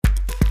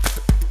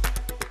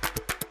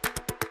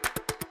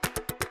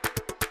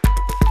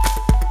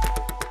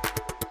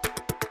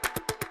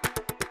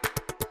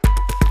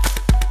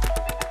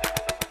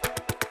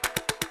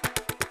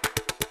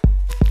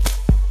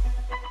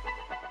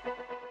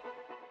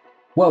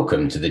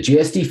Welcome to the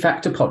GSD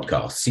Factor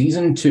Podcast,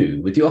 Season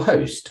 2, with your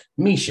host,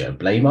 Misha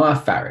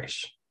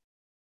Blameyer-Farish.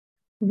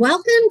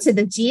 Welcome to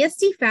the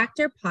GSD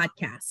Factor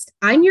Podcast.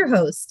 I'm your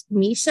host,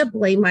 Misha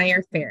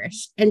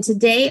Blameyer-Farish, and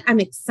today I'm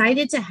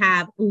excited to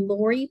have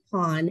Lori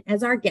Pon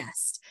as our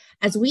guest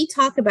as we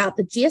talk about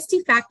the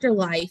GSD Factor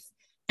life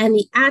and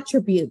the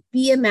attribute,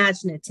 be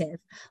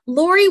imaginative.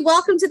 Lori,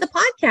 welcome to the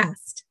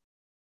podcast.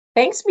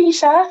 Thanks,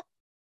 Misha.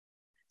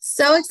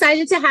 So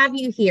excited to have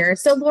you here.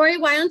 So, Lori,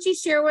 why don't you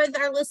share with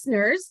our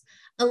listeners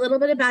a little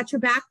bit about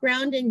your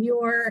background and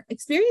your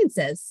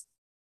experiences?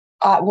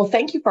 Well,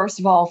 thank you, first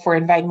of all, for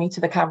inviting me to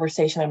the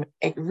conversation.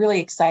 I'm really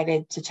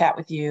excited to chat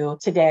with you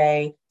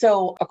today.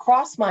 So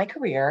across my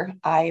career,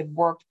 I've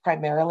worked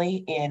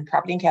primarily in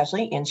property and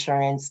casualty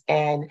insurance,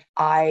 and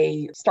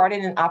I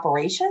started in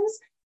operations,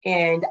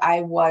 and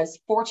I was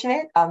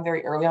fortunate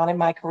very early on in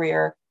my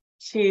career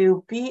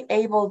to be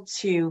able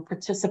to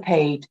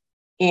participate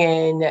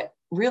in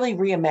really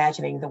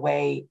reimagining the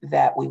way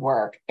that we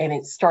work. And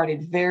it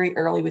started very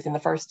early within the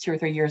first 2 or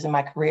 3 years of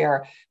my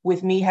career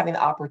with me having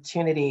the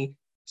opportunity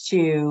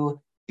to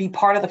be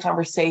part of the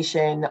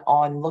conversation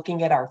on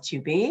looking at our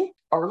to-be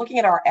or looking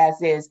at our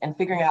as-is and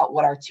figuring out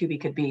what our to-be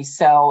could be.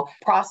 So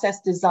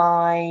process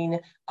design,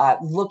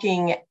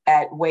 looking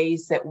at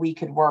ways that we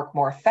could work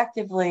more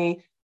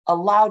effectively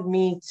allowed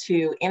me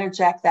to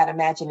interject that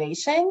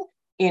imagination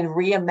in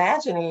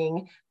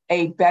reimagining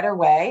a better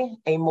way,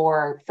 a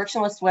more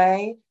frictionless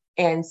way.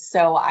 And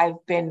so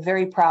I've been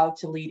very proud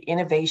to lead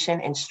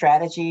innovation and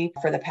strategy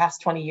for the past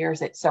 20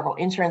 years at several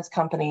insurance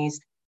companies.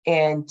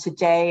 And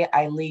today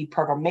I lead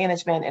program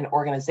management and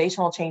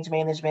organizational change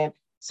management.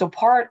 So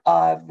part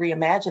of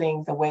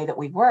reimagining the way that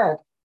we work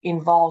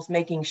involves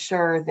making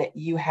sure that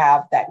you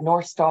have that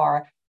North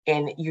Star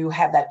and you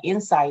have that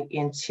insight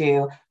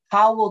into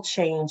how will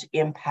change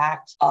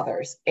impact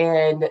others.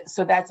 And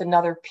so that's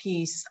another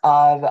piece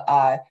of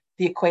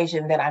the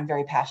equation that I'm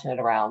very passionate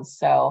around.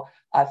 So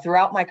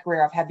throughout my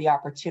career, I've had the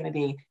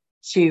opportunity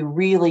to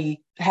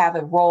really have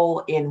a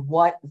role in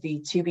what the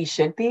to-be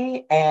should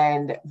be.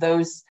 And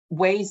those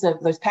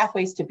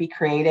pathways to be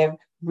creative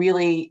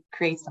really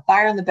creates the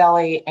fire in the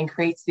belly and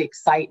creates the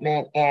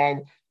excitement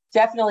and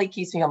definitely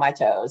keeps me on my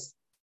toes.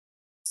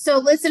 So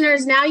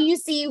listeners, now you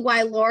see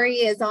why Lori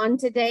is on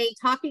today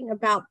talking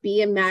about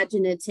be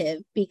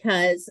imaginative,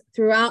 because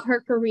throughout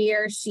her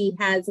career, she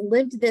has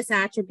lived this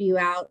attribute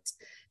out.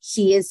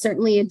 She is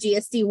certainly a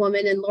GSD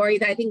woman. And Lori,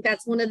 I think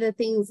that's one of the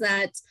things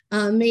that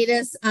made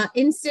us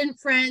instant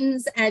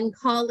friends and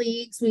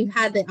colleagues. We've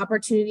had the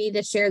opportunity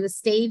to share the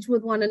stage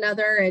with one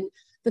another, and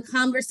the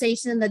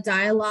conversation and the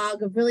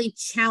dialogue of really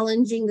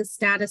challenging the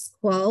status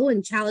quo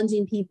and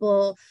challenging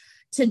people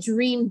to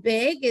dream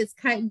big is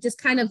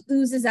kind of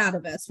oozes out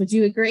of us. Would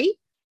you agree?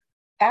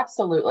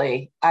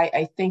 Absolutely.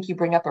 I think you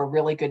bring up a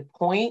really good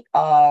point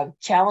of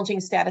challenging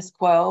status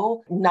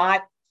quo,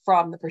 not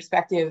from the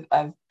perspective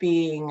of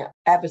being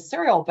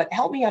adversarial, but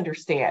help me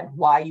understand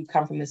why you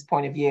come from this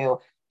point of view,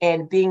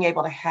 and being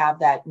able to have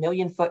that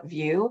 1,000,000-foot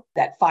view,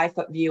 that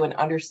 5-foot view, and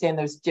understand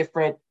those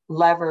different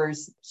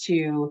levers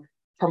to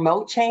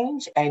promote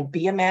change and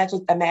be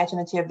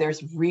imaginative.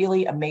 There's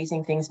really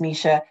amazing things,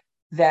 Misha,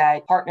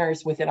 that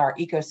partners within our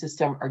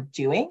ecosystem are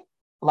doing,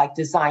 like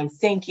design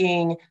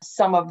thinking.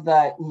 Some of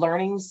the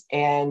learnings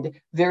and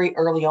very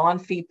early on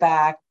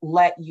feedback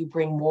let you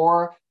bring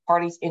more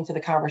parties into the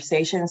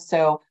conversation.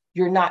 So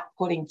you're not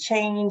putting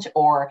change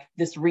or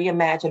this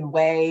reimagined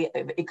way,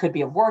 it could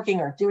be of working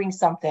or doing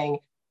something.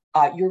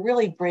 You're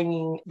really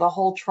bringing the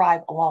whole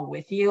tribe along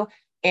with you.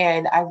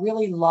 And I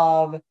really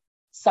love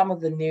some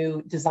of the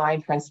new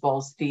design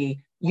principles, the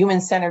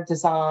human-centered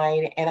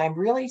design. And I'm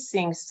really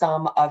seeing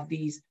some of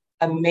these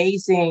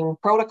amazing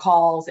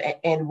protocols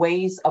and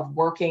ways of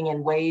working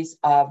and ways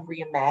of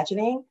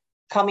reimagining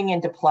coming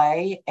into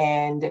play.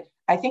 And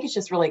I think it's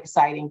just really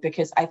exciting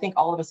because I think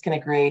all of us can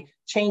agree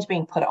change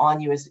being put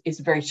on you is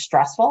very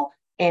stressful.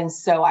 And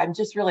so I'm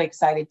just really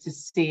excited to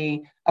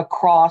see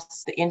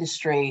across the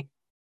industry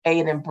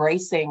an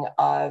embracing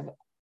of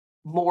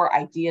more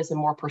ideas and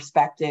more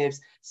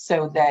perspectives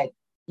so that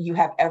you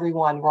have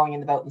everyone rowing in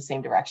the boat in the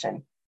same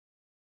direction.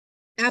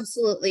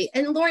 Absolutely.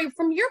 And Lori,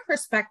 from your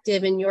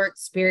perspective and your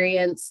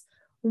experience,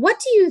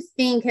 what do you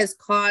think has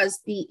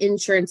caused the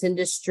insurance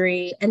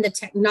industry and the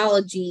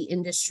technology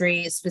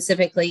industry,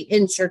 specifically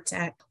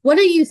InsurTech, what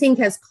do you think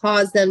has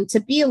caused them to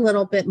be a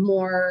little bit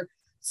more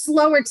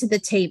slower to the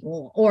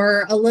table,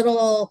 or a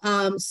little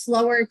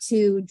slower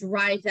to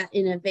drive that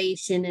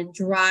innovation and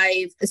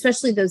drive,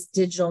 especially those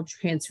digital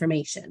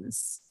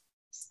transformations?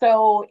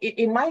 So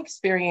in my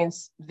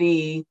experience,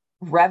 the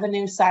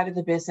revenue side of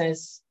the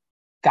business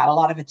got a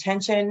lot of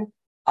attention.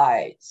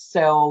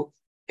 So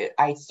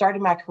I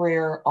started my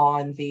career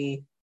on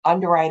the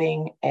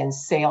underwriting and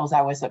sales.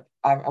 I was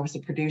a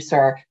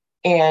producer,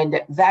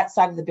 and that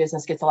side of the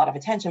business gets a lot of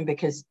attention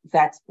because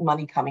that's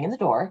money coming in the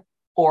door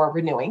or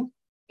renewing.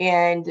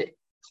 And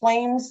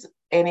claims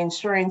and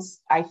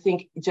insurance, I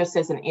think, just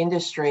as an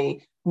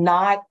industry,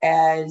 not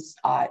as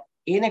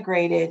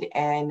integrated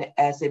and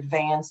as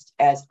advanced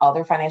as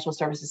other financial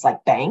services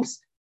like banks.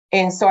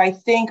 And so I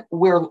think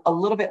we're a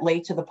little bit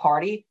late to the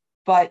party.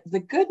 But the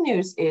good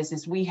news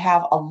is we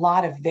have a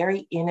lot of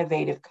very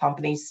innovative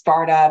companies,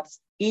 startups,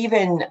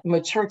 even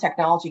mature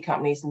technology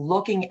companies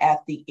looking at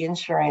the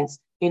insurance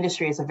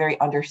industry as a very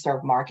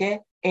underserved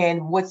market.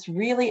 And what's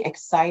really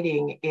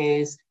exciting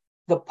is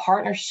the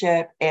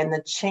partnership and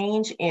the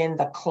change in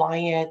the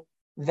client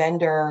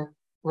vendor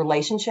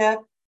relationship.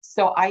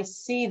 So I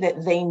see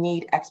that they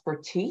need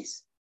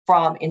expertise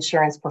from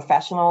insurance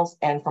professionals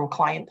and from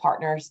client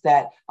partners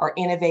that are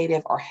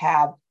innovative or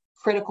have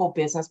critical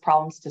business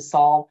problems to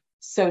solve.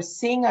 So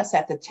seeing us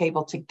at the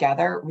table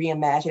together,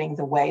 reimagining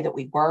the way that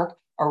we work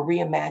or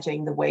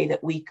reimagining the way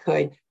that we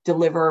could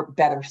deliver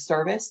better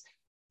service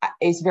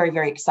is very,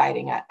 very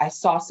exciting. I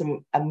saw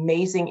some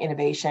amazing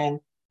innovation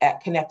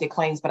at Connected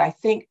Claims, but I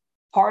think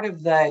part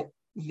of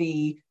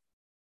the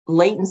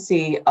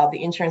latency of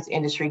the insurance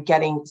industry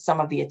getting some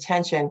of the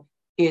attention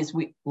is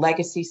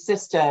legacy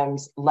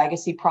systems,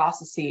 legacy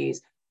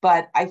processes.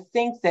 But I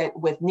think that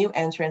with new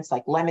entrants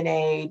like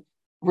Lemonade,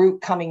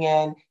 Root coming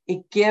in,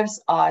 it gives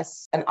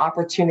us an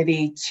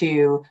opportunity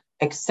to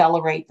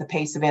accelerate the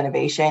pace of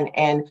innovation.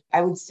 And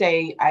I would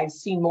say I've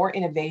seen more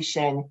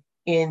innovation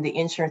in the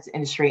insurance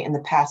industry in the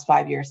past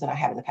 5 years than I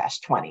have in the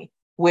past 20,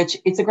 which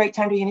it's a great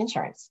time to be in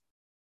insurance.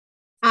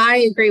 I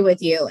agree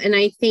with you. And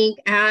I think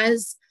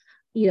as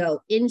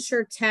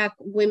InsurTech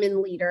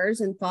women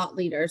leaders and thought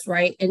leaders,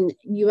 right? And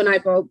you and I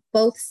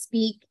both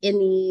speak in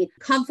the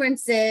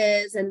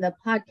conferences and the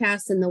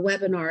podcasts and the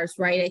webinars,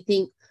 right? I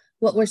think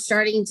what we're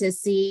starting to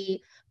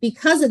see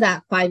because of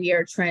that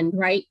 5-year trend,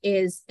 right,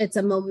 is it's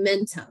a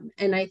momentum.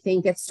 And I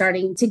think it's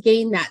starting to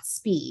gain that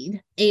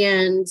speed.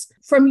 And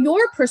from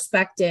your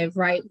perspective,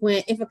 right,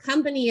 if a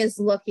company is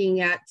looking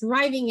at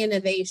driving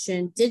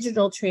innovation,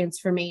 digital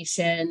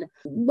transformation,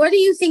 what do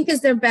you think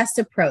is their best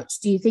approach?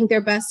 Do you think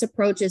their best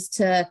approach is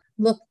to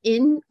look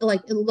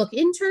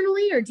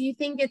internally, or do you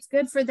think it's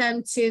good for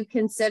them to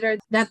consider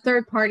that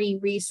third-party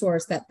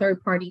resource, that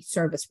third-party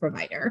service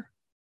provider?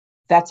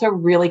 That's a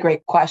really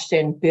great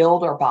question,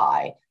 build or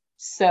buy.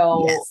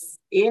 So yes.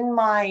 In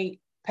my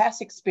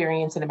past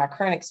experience and in my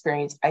current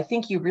experience, I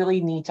think you really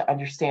need to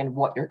understand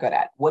what you're good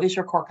at. What is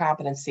your core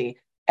competency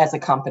as a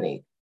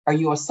company? Are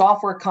you a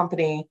software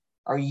company?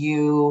 Are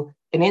you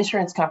an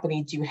insurance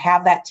company? Do you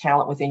have that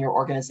talent within your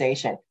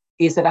organization?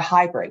 Is it a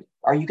hybrid?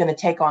 Are you going to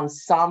take on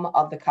some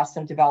of the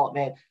custom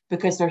development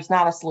because there's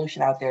not a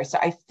solution out there? So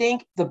I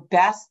think the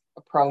best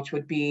approach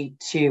would be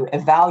to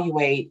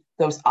evaluate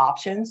those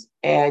options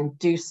and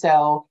do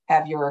so,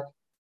 have your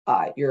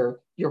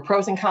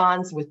pros and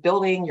cons with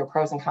building, your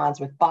pros and cons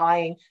with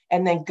buying,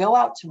 and then go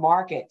out to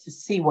market to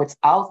see what's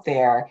out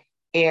there.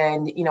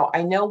 And,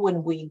 I know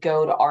when we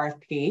go to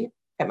RFP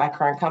at my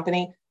current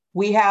company,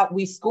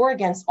 we score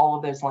against all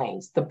of those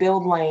lanes, the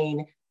build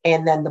lane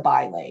and then the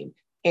buy lane.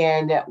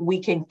 And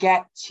we can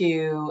get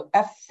to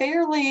a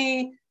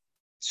fairly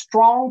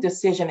strong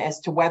decision as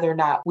to whether or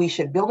not we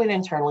should build it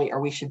internally or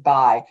we should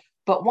buy.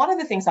 But one of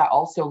the things I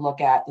also look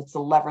at, that's a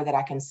lever that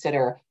I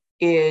consider,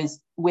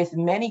 is with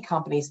many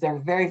companies, they're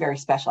very, very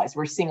specialized.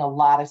 We're seeing a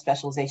lot of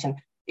specialization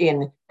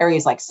in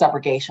areas like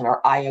subrogation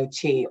or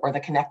IoT or the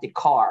connected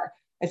car.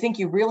 I think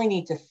you really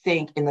need to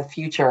think in the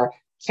future,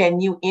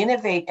 can you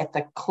innovate at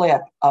the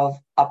clip of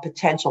a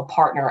potential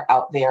partner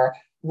out there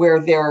where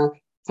their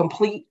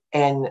complete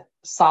and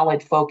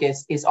solid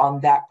focus is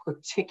on that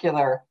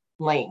particular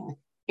lane?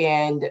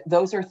 And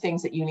those are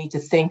things that you need to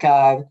think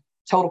of.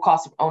 Total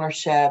cost of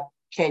ownership.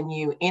 Can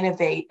you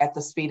innovate at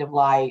the speed of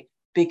light?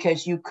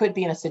 Because you could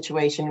be in a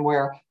situation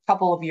where a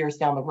couple of years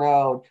down the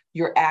road,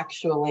 you're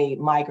actually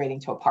migrating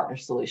to a partner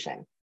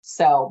solution.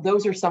 So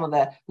those are some of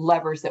the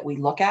levers that we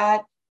look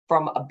at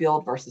from a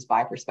build versus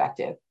buy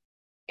perspective.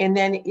 And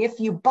then if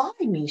you buy,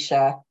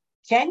 Misha,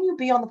 can you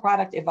be on the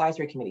product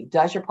advisory committee?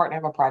 Does your partner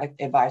have a product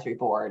advisory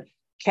board?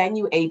 Can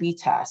you A/B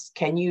test?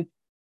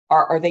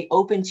 Are they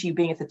open to you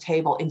being at the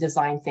table in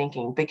design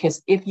thinking?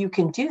 Because if you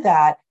can do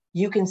that,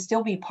 you can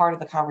still be part of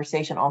the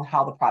conversation on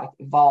how the product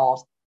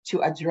evolves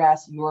to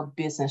address your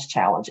business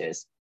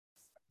challenges.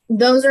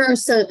 Those are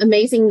some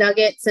amazing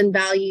nuggets and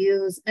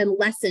values and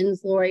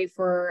lessons, Lori,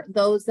 for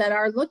those that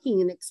are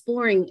looking and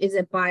exploring, is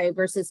it buy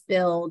versus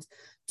build?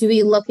 Do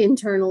we look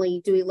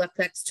internally? Do we look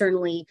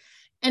externally?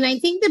 And I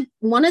think that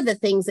one of the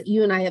things that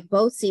you and I have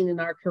both seen in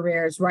our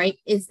careers, right,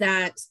 is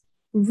that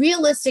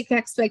realistic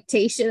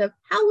expectation of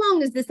how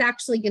long is this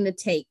actually going to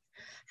take?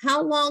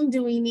 How long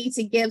do we need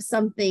to give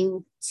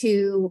something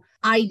to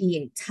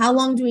ideate? How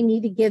long do we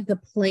need to give the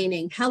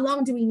planning? How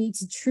long do we need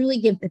to truly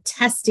give the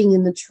testing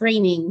and the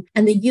training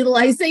and the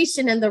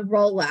utilization and the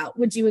rollout?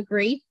 Would you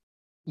agree?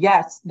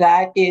 Yes,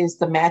 that is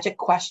the magic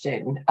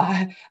question.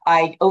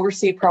 I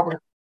oversee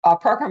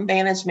program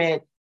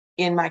management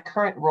in my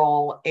current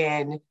role,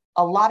 and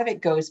a lot of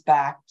it goes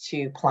back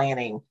to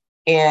planning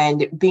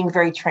and being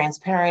very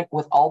transparent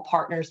with all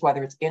partners,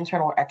 whether it's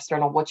internal or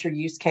external. What's your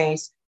use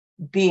case?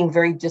 Being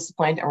very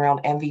disciplined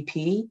around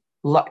MVP.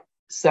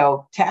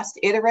 So test,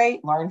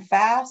 iterate, learn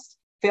fast,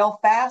 fail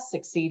fast,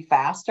 succeed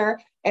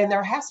faster. And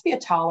there has to be a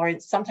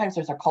tolerance. Sometimes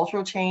there's a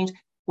cultural change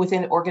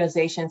within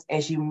organizations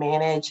as you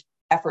manage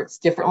efforts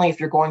differently, if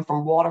you're going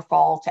from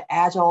waterfall to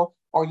agile,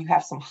 or you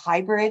have some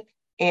hybrid,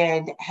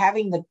 and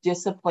having the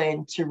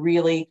discipline to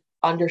really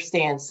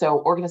understand. So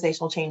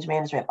organizational change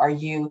management, are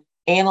you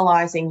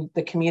analyzing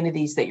the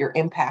communities that you're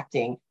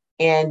impacting?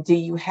 And do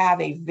you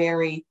have a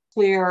very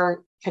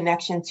clear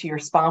connection to your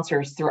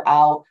sponsors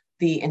throughout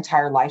the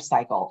entire life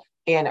cycle?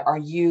 And are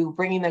you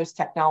bringing those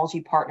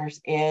technology partners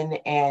in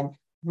and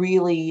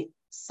really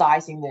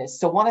sizing this?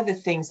 So one of the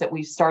things that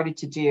we've started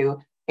to do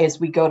as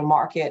we go to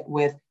market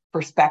with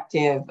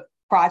prospective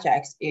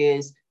projects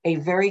is a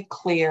very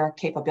clear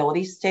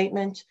capability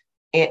statement,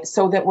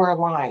 so that we're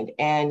aligned.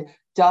 And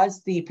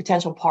does the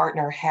potential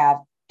partner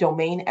have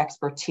domain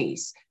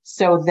expertise,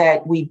 so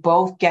that we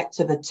both get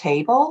to the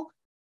table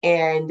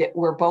and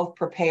we're both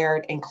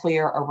prepared and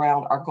clear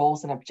around our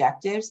goals and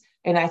objectives?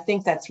 And I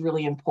think that's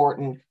really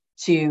important,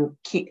 to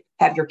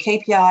have your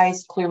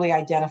KPIs clearly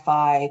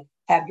identified,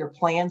 have your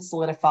plan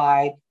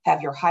solidified,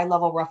 have your high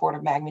level rough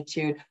order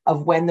magnitude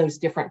of when those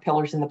different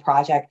pillars in the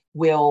project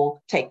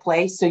will take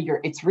place. So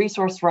it's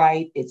resource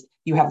right,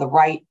 you have the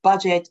right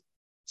budget,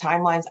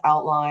 timelines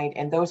outlined,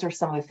 and those are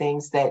some of the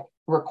things that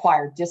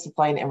require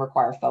discipline and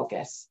require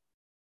focus.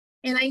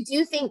 And I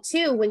do think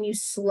too, when you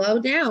slow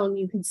down,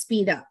 you can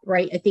speed up,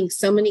 right? I think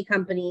so many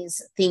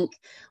companies think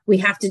we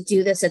have to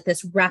do this at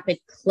this rapid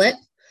clip,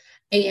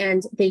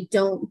 and they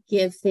don't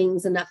give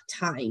things enough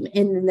time.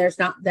 And then there's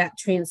not that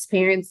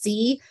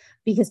transparency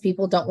because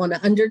people don't want to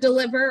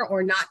underdeliver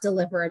or not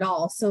deliver at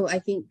all. So I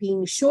think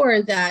being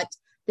sure that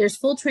there's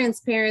full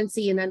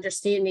transparency and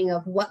understanding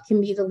of what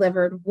can be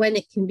delivered, when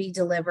it can be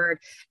delivered,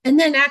 and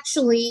then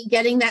actually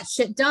getting that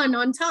shit done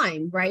on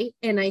time, right?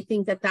 And I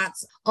think that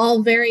that's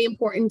all very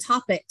important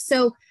topics.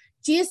 So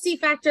GSD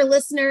Factor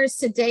listeners,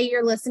 today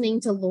you're listening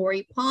to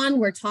Lori Pond.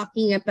 We're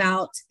talking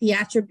about the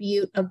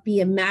attribute of be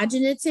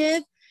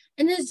imaginative.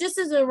 And it's just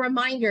as a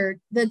reminder,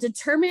 the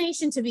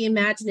determination to be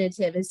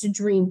imaginative is to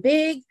dream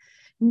big,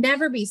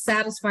 never be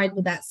satisfied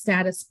with that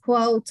status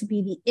quo, to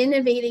be the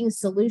innovating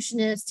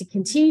solutionist, to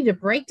continue to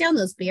break down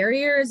those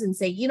barriers and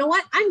say, you know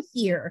what, I'm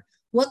here.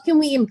 What can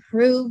we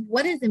improve?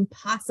 What is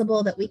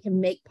impossible that we can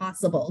make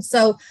possible?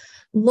 So,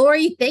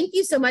 Lori, thank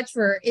you so much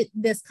for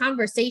this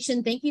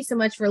conversation. Thank you so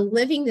much for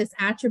living this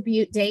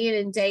attribute day in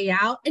and day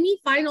out. Any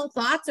final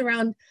thoughts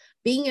around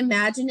being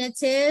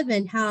imaginative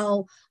and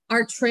how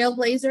our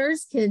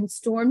trailblazers can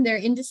storm their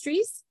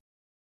industries?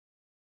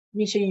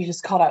 Misha, you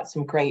just called out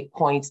some great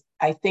points.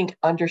 I think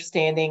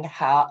understanding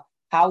how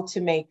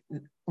to make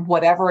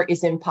whatever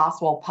is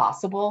impossible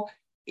possible,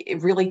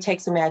 it really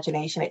takes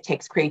imagination, it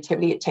takes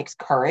creativity, it takes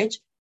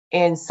courage.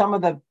 And some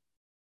of the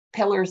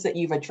pillars that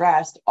you've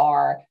addressed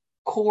are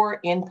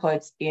core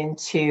inputs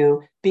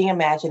into being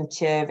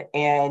imaginative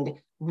and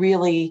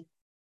really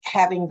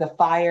having the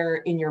fire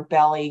in your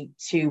belly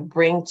to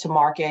bring to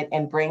market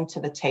and bring to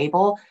the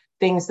table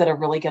things that are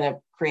really going to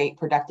create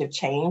productive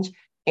change.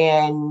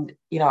 And,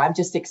 I'm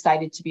just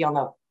excited to be on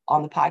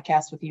the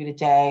podcast with you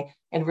today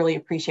and really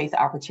appreciate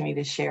the opportunity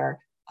to share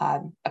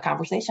a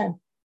conversation.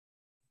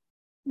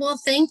 Well,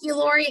 thank you,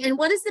 Lori. And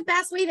what is the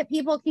best way that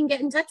people can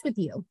get in touch with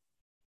you?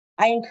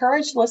 I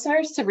encourage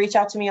listeners to reach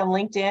out to me on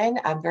LinkedIn.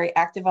 I'm very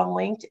active on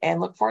LinkedIn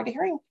and look forward to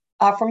hearing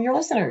from your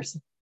listeners.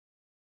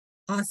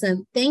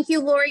 Awesome. Thank you,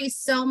 Lori,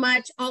 so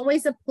much.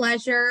 Always a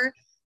pleasure.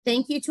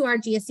 Thank you to our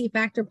GSD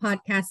Factor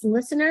podcast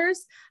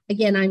listeners.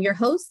 Again, I'm your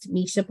host,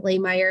 Misha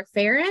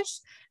Blameyer-Farish,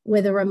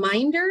 with a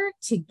reminder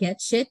to get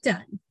shit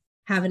done.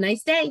 Have a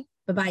nice day.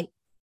 Bye-bye.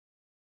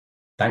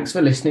 Thanks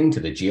for listening to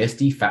the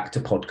GSD Factor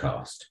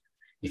podcast.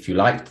 If you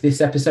liked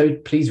this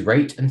episode, please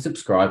rate and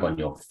subscribe on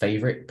your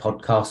favorite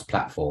podcast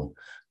platform,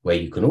 where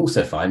you can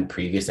also find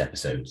previous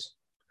episodes.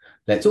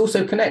 Let's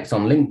also connect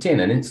on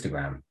LinkedIn and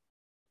Instagram.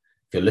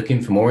 If you're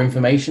looking for more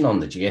information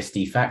on the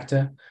GSD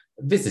Factor,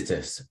 visit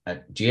us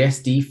at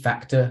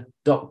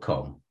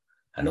gsdfactor.com.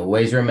 And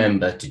always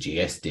remember to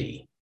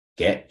GSD,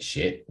 get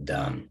shit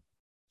done.